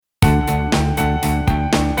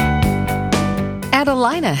At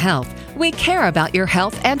Alina Health, we care about your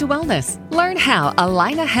health and wellness. Learn how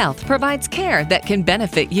Alina Health provides care that can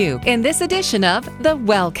benefit you in this edition of The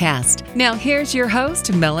Wellcast. Now here's your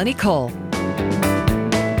host, Melanie Cole.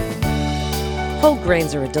 Whole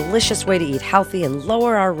grains are a delicious way to eat healthy and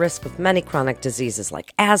lower our risk of many chronic diseases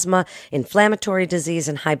like asthma, inflammatory disease,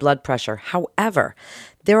 and high blood pressure. However,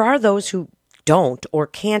 there are those who don't or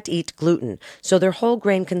can't eat gluten, so their whole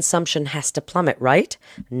grain consumption has to plummet, right?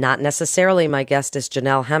 Not necessarily. My guest is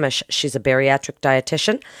Janelle Hemish. She's a bariatric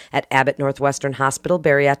dietitian at Abbott Northwestern Hospital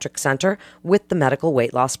Bariatric Center with the Medical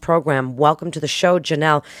Weight Loss Program. Welcome to the show,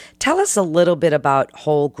 Janelle. Tell us a little bit about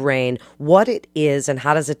whole grain, what it is, and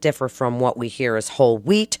how does it differ from what we hear as whole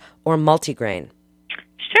wheat or multigrain?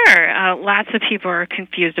 Sure. Lots of people are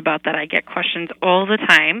confused about that. I get questions all the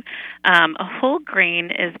time. A whole grain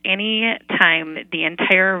is any time the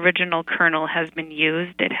entire original kernel has been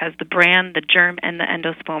used. It has the bran, the germ, and the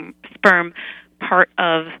endosperm part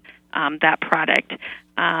of that product.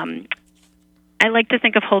 I like to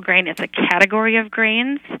think of whole grain as a category of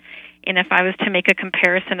grains. And if I was to make a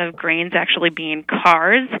comparison of grains actually being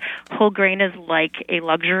cars, whole grain is like a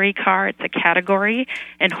luxury car. It's a category.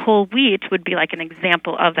 And whole wheat would be like an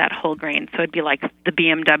example of that whole grain. So it'd be like the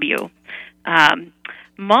BMW.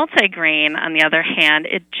 Multigrain, on the other hand,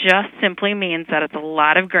 it just simply means that it's a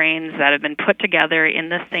lot of grains that have been put together in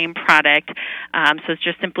the same product. So it's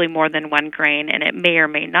just simply more than one grain, and it may or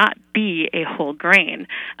may not be a whole grain.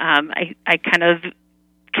 I kind of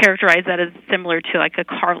characterize that as similar to like a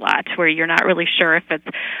car lot where you're not really sure if it's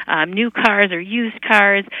new cars or used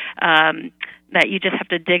cars, that you just have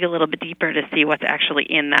to dig a little bit deeper to see what's actually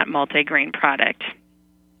in that multigrain product.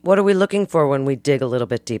 What are we looking for when we dig a little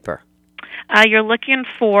bit deeper? You're looking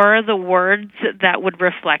for the words that would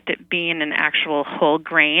reflect it being an actual whole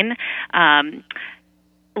grain.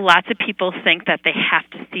 Lots of people think that they have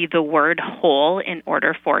to see the word whole in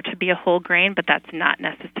order for it to be a whole grain, but that's not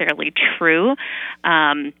necessarily true.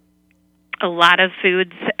 A lot of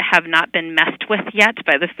foods have not been messed with yet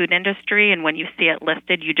by the food industry, and when you see it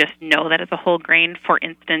listed, you just know that it's a whole grain. For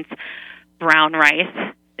instance, brown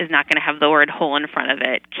rice is not going to have the word whole in front of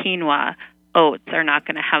it. Quinoa, oats are not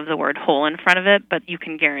going to have the word whole in front of it, but you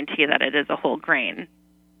can guarantee that it is a whole grain.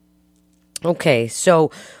 Okay,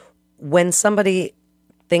 so when somebody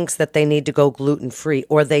thinks that they need to go gluten-free,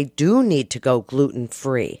 or they do need to go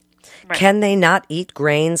gluten-free, right, can they not eat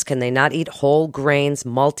grains? Can they not eat whole grains,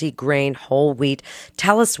 multigrain, whole wheat?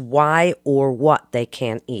 Tell us why or what they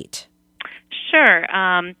can't eat. Sure.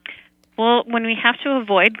 Well, when we have to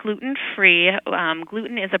avoid gluten-free,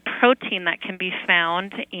 gluten is a protein that can be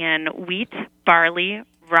found in wheat, barley,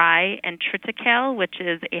 rye, and triticale, which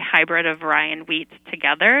is a hybrid of rye and wheat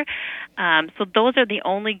together. So those are the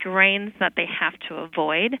only grains that they have to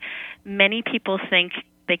avoid. Many people think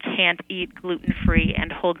they can't eat gluten-free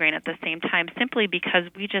and whole grain at the same time simply because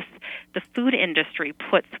the food industry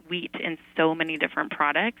puts wheat in so many different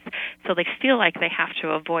products. So they feel like they have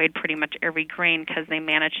to avoid pretty much every grain because they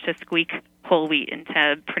manage to squeak whole wheat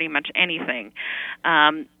into pretty much anything.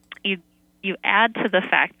 You add to the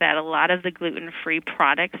fact that a lot of the gluten-free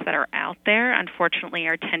products that are out there, unfortunately,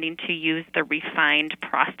 are tending to use the refined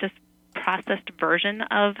processed version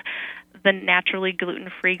of the naturally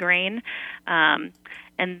gluten-free grain.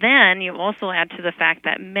 And then you also add to the fact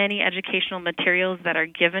that many educational materials that are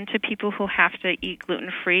given to people who have to eat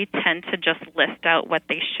gluten-free tend to just list out what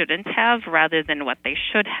they shouldn't have rather than what they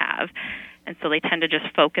should have. And so they tend to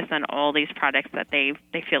just focus on all these products that they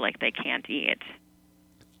feel like they can't eat.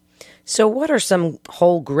 So what are some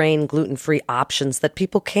whole grain gluten-free options that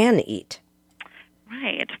people can eat?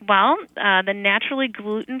 Right. Well, the naturally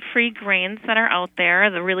gluten-free grains that are out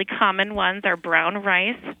there, the really common ones are brown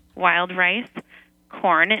rice, wild rice,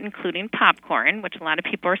 corn, including popcorn, which a lot of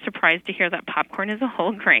people are surprised to hear that popcorn is a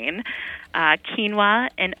whole grain. Quinoa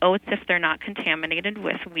and oats, if they're not contaminated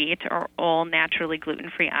with wheat, are all naturally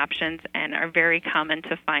gluten-free options and are very common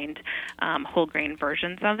to find whole grain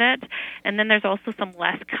versions of it. And then there's also some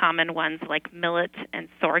less common ones like millet and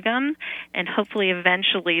sorghum, and hopefully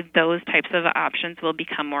eventually those types of options will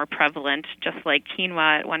become more prevalent. Just like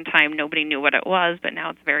quinoa, at one time nobody knew what it was, but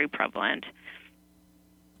now it's very prevalent.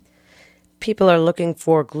 People are looking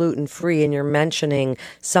for gluten-free, and you're mentioning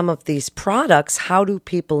some of these products. How do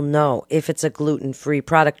people know if it's a gluten-free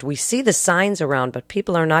product? We see the signs around, but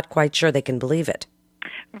people are not quite sure they can believe it.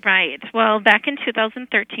 Right. Well, back in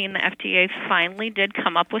 2013, the FDA finally did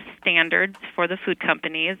come up with standards for the food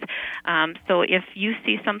companies. So if you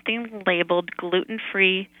see something labeled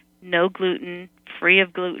gluten-free no gluten, free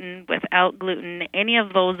of gluten, without gluten, any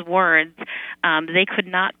of those words, they could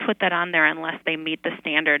not put that on there unless they meet the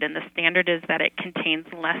standard. And the standard is that it contains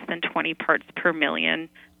less than 20 parts per million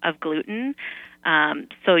of gluten.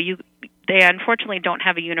 They unfortunately don't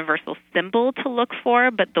have a universal symbol to look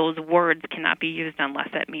for, but those words cannot be used unless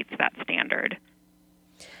it meets that standard.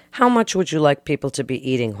 How much would you like people to be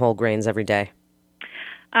eating whole grains every day?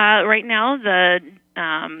 Right now, the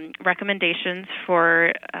recommendations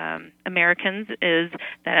for Americans is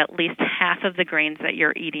that at least half of the grains that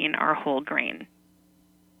you're eating are whole grain.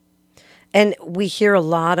 And we hear a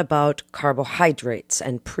lot about carbohydrates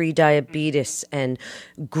and prediabetes and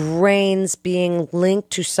grains being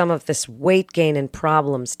linked to some of this weight gain and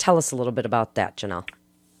problems. Tell us a little bit about that, Janelle.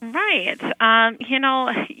 Right.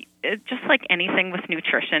 Just like anything with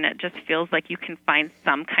nutrition, it just feels like you can find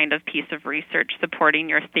some kind of piece of research supporting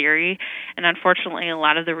your theory. And unfortunately, a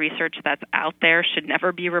lot of the research that's out there should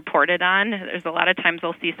never be reported on. There's a lot of times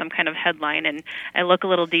I'll see some kind of headline, and I look a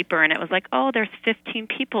little deeper, and it was like, oh, there's 15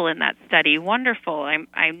 people in that study. Wonderful.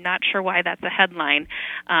 I'm not sure why that's a headline.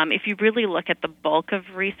 If you really look at the bulk of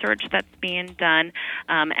research that's being done,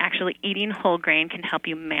 actually eating whole grain can help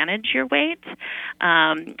you manage your weight.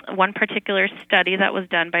 One particular study that was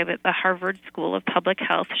done by the Harvard School of Public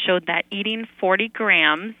Health showed that eating 40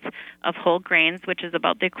 grams of whole grains, which is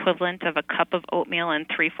about the equivalent of a cup of oatmeal and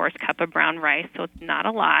 3/4 cup of brown rice, so it's not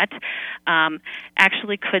a lot,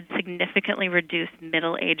 actually could significantly reduce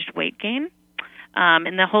middle-aged weight gain.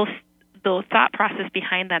 And the thought process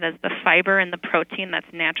behind that is the fiber and the protein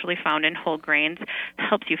that's naturally found in whole grains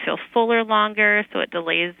helps you feel fuller longer, so it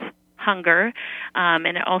delays hunger,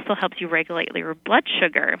 and it also helps you regulate your blood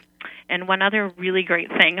sugar. And one other really great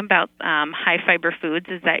thing about high-fiber foods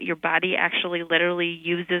is that your body actually literally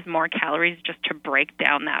uses more calories just to break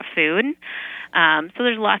down that food. So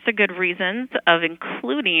there's lots of good reasons of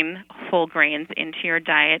including whole grains into your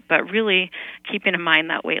diet, but really keeping in mind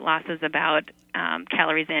that weight loss is about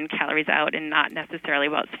calories in, calories out, and not necessarily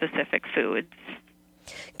about specific foods.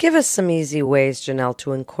 Give us some easy ways, Janelle,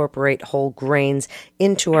 to incorporate whole grains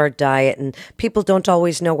into our diet. And people don't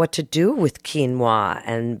always know what to do with quinoa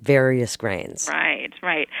and various grains. Right.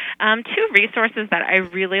 Two resources that I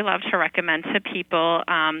really love to recommend to people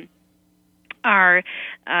are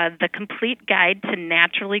the Complete Guide to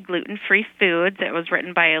Naturally Gluten-Free Foods. It was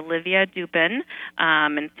written by Olivia Dupin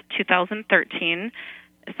in 2013.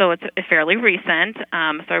 So it's fairly recent. So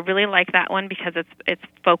I really like that one because it's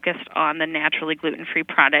focused on the naturally gluten-free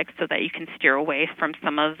products so that you can steer away from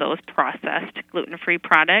some of those processed gluten-free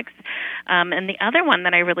products. And the other one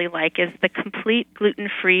that I really like is the Complete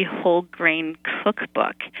Gluten-Free Whole Grain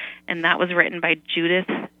Cookbook. And that was written by Judith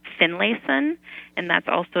Finlayson, and that's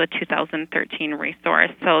also a 2013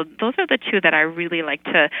 resource. So those are the two that I really like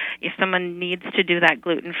to, if someone needs to do that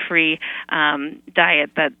gluten-free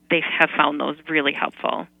diet, that they have found those really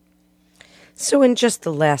helpful. So in just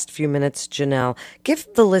the last few minutes, Janelle, give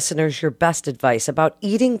the listeners your best advice about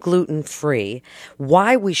eating gluten-free,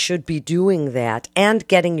 why we should be doing that, and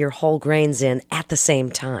getting your whole grains in at the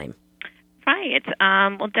same time. Right.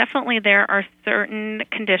 Well, definitely there are certain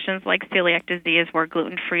conditions like celiac disease where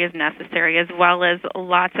gluten-free is necessary, as well as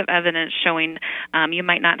lots of evidence showing you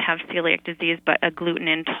might not have celiac disease but a gluten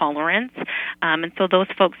intolerance. And so those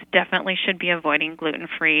folks definitely should be avoiding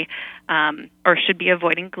gluten-free or should be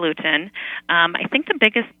avoiding gluten. I think the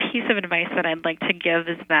biggest piece of advice that I'd like to give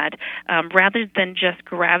is that rather than just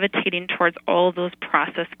gravitating towards all those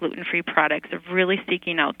processed gluten-free products, of really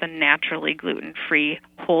seeking out the naturally gluten-free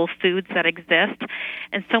whole foods that exist.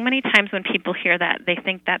 And so many times when people hear that, they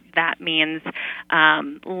think that that means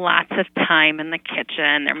lots of time in the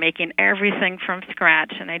kitchen. They're making everything from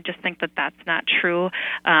scratch, and I just think that that's not true.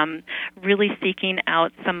 Really seeking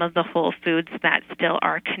out some of the whole foods that still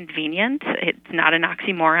are convenient. It's not an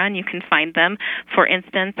oxymoron. You can find them. For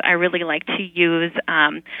instance, I really like to use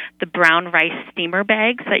the brown rice steamer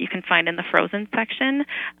bags that you can find in the frozen section.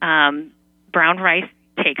 Brown rice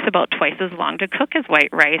takes about twice as long to cook as white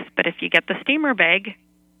rice, but if you get the steamer bag,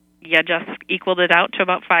 you just equaled it out to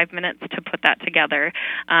about 5 minutes to put that together.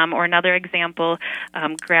 Or another example,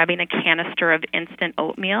 grabbing a canister of instant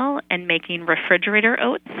oatmeal and making refrigerator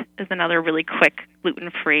oats is another really quick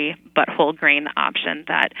gluten-free but whole grain option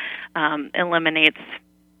that eliminates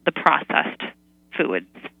the processed foods.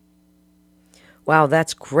 Wow,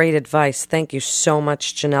 that's great advice. Thank you so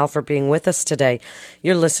much, Janelle, for being with us today.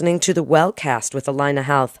 You're listening to the Wellcast with Allina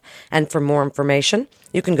Health. And for more information,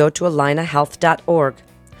 you can go to allinahealth.org.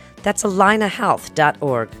 That's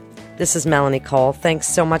allinahealth.org. This is Melanie Cole. Thanks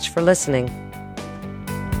so much for listening.